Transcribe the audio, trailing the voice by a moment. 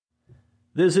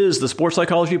This is the Sports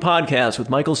Psychology Podcast with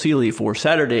Michael Seeley for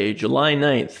Saturday, July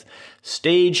 9th.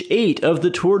 Stage 8 of the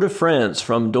Tour de France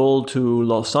from Dole to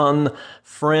Lausanne,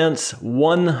 France.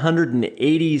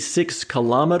 186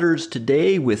 kilometers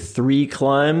today with 3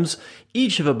 climbs,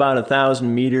 each of about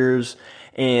 1,000 meters,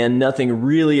 and nothing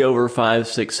really over 5,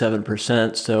 6,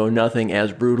 7%, so nothing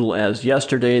as brutal as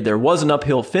yesterday. There was an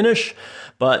uphill finish,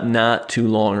 but not too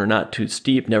long or not too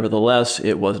steep. Nevertheless,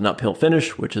 it was an uphill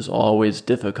finish, which is always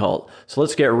difficult. So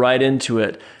let's get right into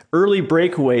it. Early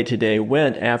breakaway today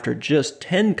went after just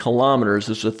 10 kilometers.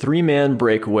 This was a 3-man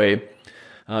breakaway.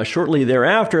 Shortly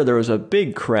thereafter, there was a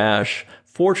big crash.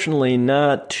 Fortunately,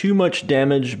 not too much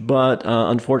damage, but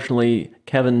unfortunately,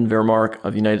 Kevin Vermark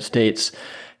of the United States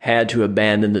had to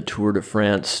abandon the Tour de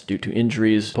France due to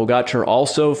injuries. Pogacar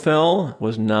also fell,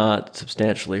 was not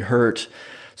substantially hurt.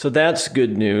 So that's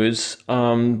good news,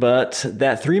 but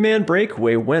that 3-man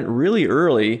breakaway went really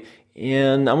early,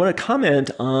 and I want to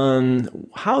comment on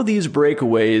how these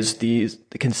breakaways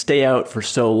can stay out for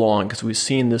so long, because we've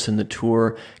seen this in the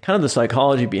Tour, kind of the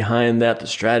psychology behind that, the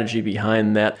strategy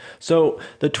behind that. So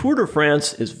the Tour de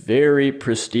France is very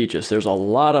prestigious. There's a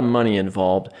lot of money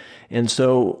involved, and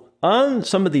so on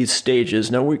some of these stages,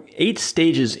 now we're 8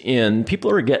 stages in, people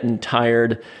are getting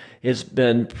tired. It's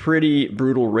been pretty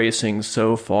brutal racing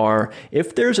so far.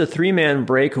 If there's a 3-man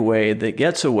breakaway that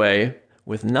gets away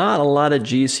with not a lot of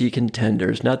GC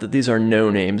contenders, not that these are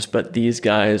no names, but these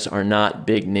guys are not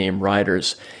big name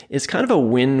riders, it's kind of a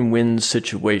win-win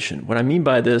situation. What I mean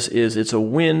by this is it's a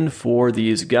win for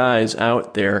these guys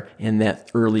out there in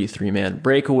that early 3-man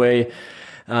breakaway.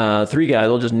 3 guys,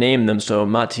 I'll just name them. So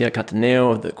Mattia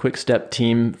Cattaneo of the Quick Step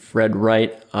team, Fred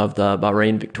Wright of the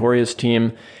Bahrain Victorious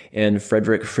team, and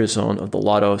Frédéric Frison of the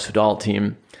Lotto Soudal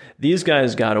team. These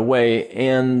guys got away,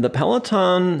 and the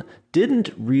peloton didn't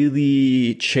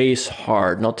really chase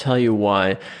hard, and I'll tell you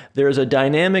why. There's a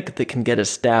dynamic that can get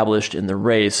established in the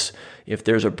race. If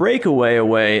there's a breakaway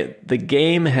away, the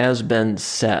game has been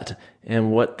set.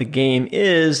 And what the game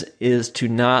is to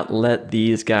not let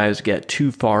these guys get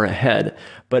too far ahead.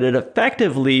 But it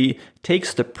effectively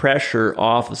takes the pressure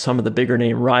off of some of the bigger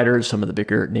name riders, some of the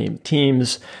bigger name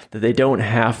teams, that they don't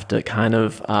have to kind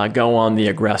of go on the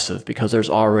aggressive because there's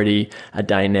already a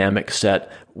dynamic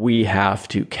set. We have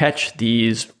to catch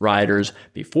these riders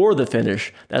before the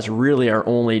finish. That's really our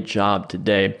only job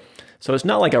today. So it's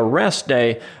not like a rest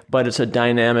day, but it's a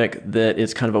dynamic that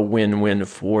is kind of a win-win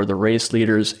for the race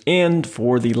leaders and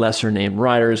for the lesser named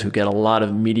riders who get a lot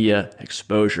of media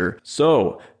exposure.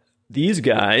 So these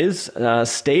guys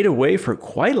stayed away for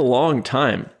quite a long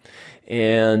time.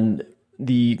 And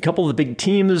the couple of the big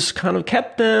teams kind of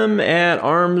kept them at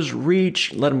arm's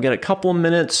reach, let them get a couple of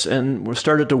minutes, and we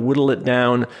started to whittle it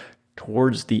down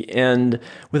towards the end.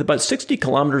 With about 60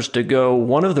 kilometers to go,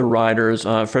 one of the riders,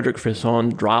 Frédéric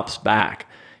Frison, drops back.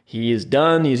 He is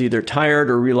done. He's either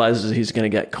tired or realizes he's going to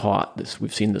get caught.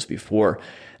 We've seen this before.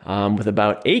 With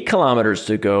about 8 kilometers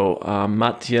to go,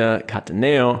 Mattia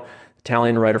Cattaneo,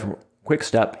 Italian rider from Quick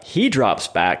Step, he drops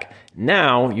back.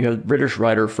 Now you have British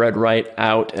rider Fred Wright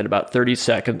out at about 30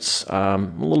 seconds, a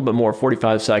little bit more,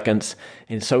 45 seconds.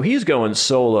 And so he's going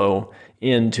solo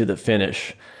into the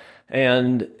finish.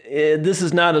 And this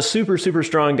is not a super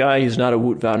strong guy. He's not a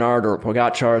Wout-Wout or a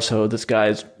Pogacar, so this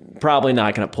guy's probably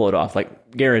not going to pull it off,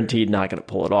 like guaranteed not going to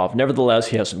pull it off. Nevertheless,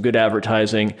 he has some good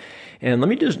advertising. And let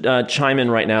me just chime in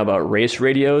right now about race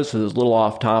radios. So this is a little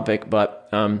off topic, but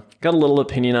got a little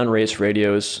opinion on race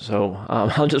radios, so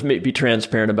I'll just be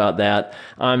transparent about that.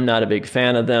 I'm not a big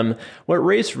fan of them. What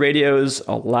race radios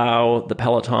allow the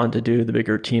peloton to do, the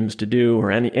bigger teams to do, or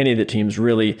any of the teams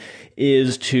really,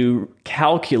 is to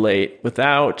calculate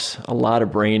without a lot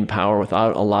of brain power,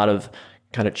 without a lot of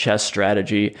kind of chess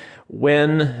strategy,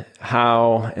 when,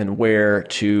 how, and where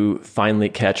to finally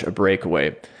catch a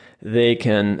breakaway.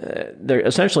 They're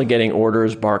essentially getting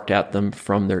orders barked at them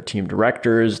from their team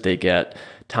directors. They get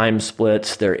time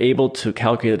splits. They're able to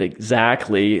calculate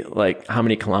exactly like how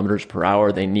many kilometers per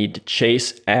hour they need to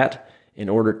chase at in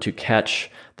order to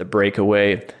catch the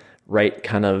breakaway right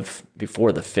kind of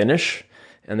before the finish.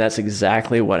 And that's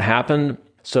exactly what happened.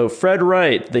 So Fred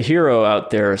Wright, the hero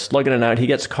out there, slugging it out, he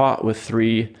gets caught with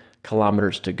 3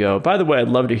 kilometers to go. By the way, I'd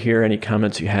love to hear any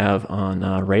comments you have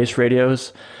on race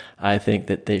radios. I think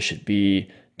that they should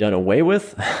be done away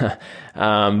with,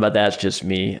 but that's just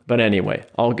me. But anyway,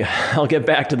 I'll get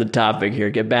back to the topic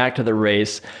here, get back to the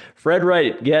race. Fred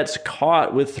Wright gets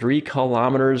caught with 3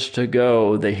 kilometers to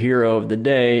go, the hero of the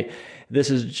day. This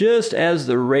is just as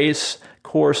the race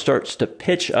course starts to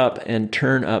pitch up and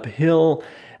turn uphill.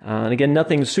 And again,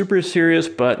 nothing super serious,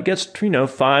 but it gets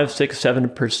 5, 6,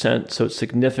 7%, so it's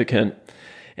significant.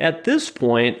 At this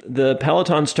point, the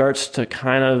peloton starts to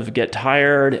kind of get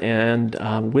tired and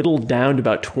whittled down to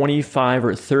about 25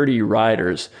 or 30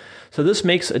 riders. So this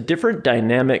makes a different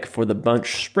dynamic for the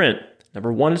bunch sprint.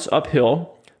 Number one, it's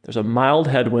uphill. There's a mild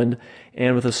headwind.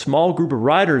 And with a small group of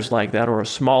riders like that, or a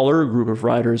smaller group of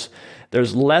riders,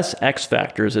 there's less X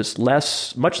factors. It's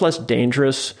much less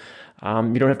dangerous.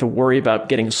 You don't have to worry about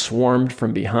getting swarmed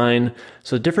from behind.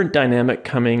 So different dynamic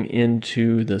coming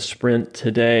into the sprint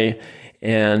today.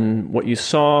 And what you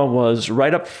saw was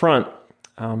right up front,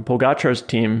 Pogacar's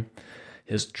team,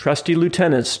 his trusty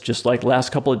lieutenants, just like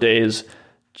last couple of days,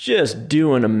 just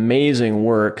doing amazing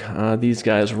work. These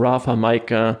guys, Rafa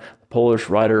Majka, Polish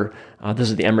rider, this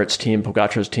is the Emirates team,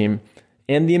 Pogacar's team,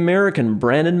 and the American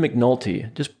Brandon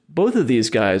McNulty. Just both of these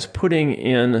guys putting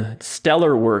in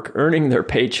stellar work, earning their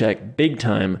paycheck big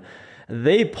time.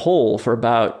 They pull for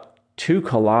about 2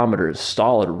 kilometers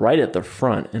solid right at the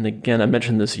front. And again, I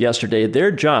mentioned this yesterday,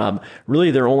 their job,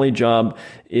 really their only job,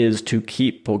 is to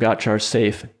keep Pogacar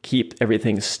safe, keep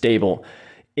everything stable.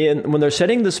 And when they're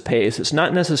setting this pace, it's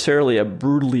not necessarily a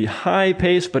brutally high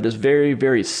pace, but it's very,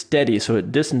 very steady. So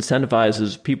it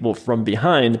disincentivizes people from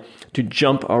behind to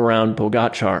jump around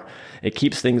Pogacar. It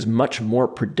keeps things much more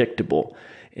predictable.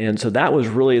 And so that was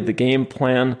really the game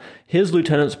plan. His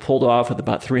lieutenants pulled off with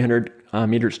about 300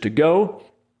 meters to go.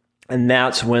 And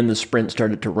that's when the sprint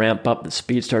started to ramp up, the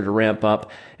speed started to ramp up.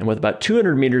 And with about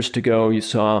 200 meters to go, you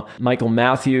saw Michael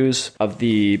Matthews of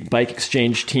the Bike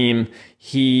Exchange team.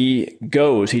 He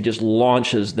just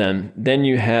launches them. Then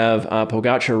you have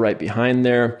Pogacar right behind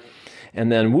there. And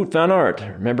then Wout van Aert,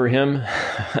 remember him?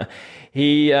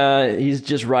 He's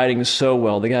just riding so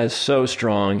well. The guy's so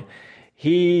strong.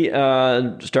 He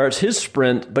starts his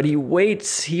sprint, but he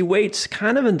waits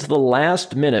kind of until the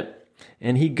last minute.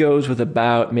 And he goes with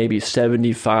about maybe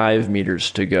 75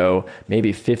 meters to go,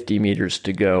 maybe 50 meters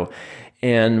to go.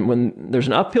 And when there's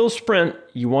an uphill sprint,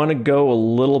 you want to go a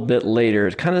little bit later.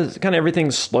 It's kind of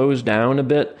everything slows down a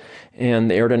bit,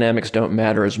 and the aerodynamics don't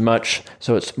matter as much.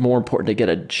 So it's more important to get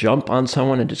a jump on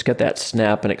someone and just get that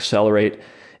snap and accelerate.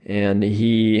 And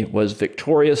he was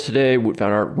victorious today. Wout van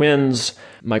Aert wins.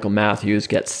 Michael Matthews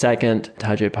gets second.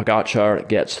 Tadej Pogacar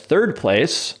gets third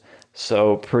place.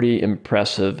 So pretty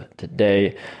impressive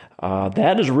today.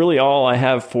 That is really all I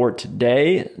have for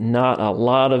today. Not a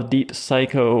lot of deep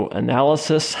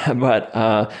psychoanalysis, but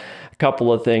a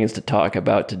couple of things to talk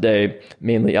about today,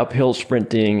 mainly uphill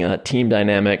sprinting, team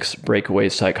dynamics, breakaway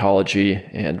psychology,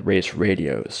 and race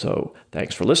radio. So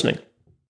thanks for listening.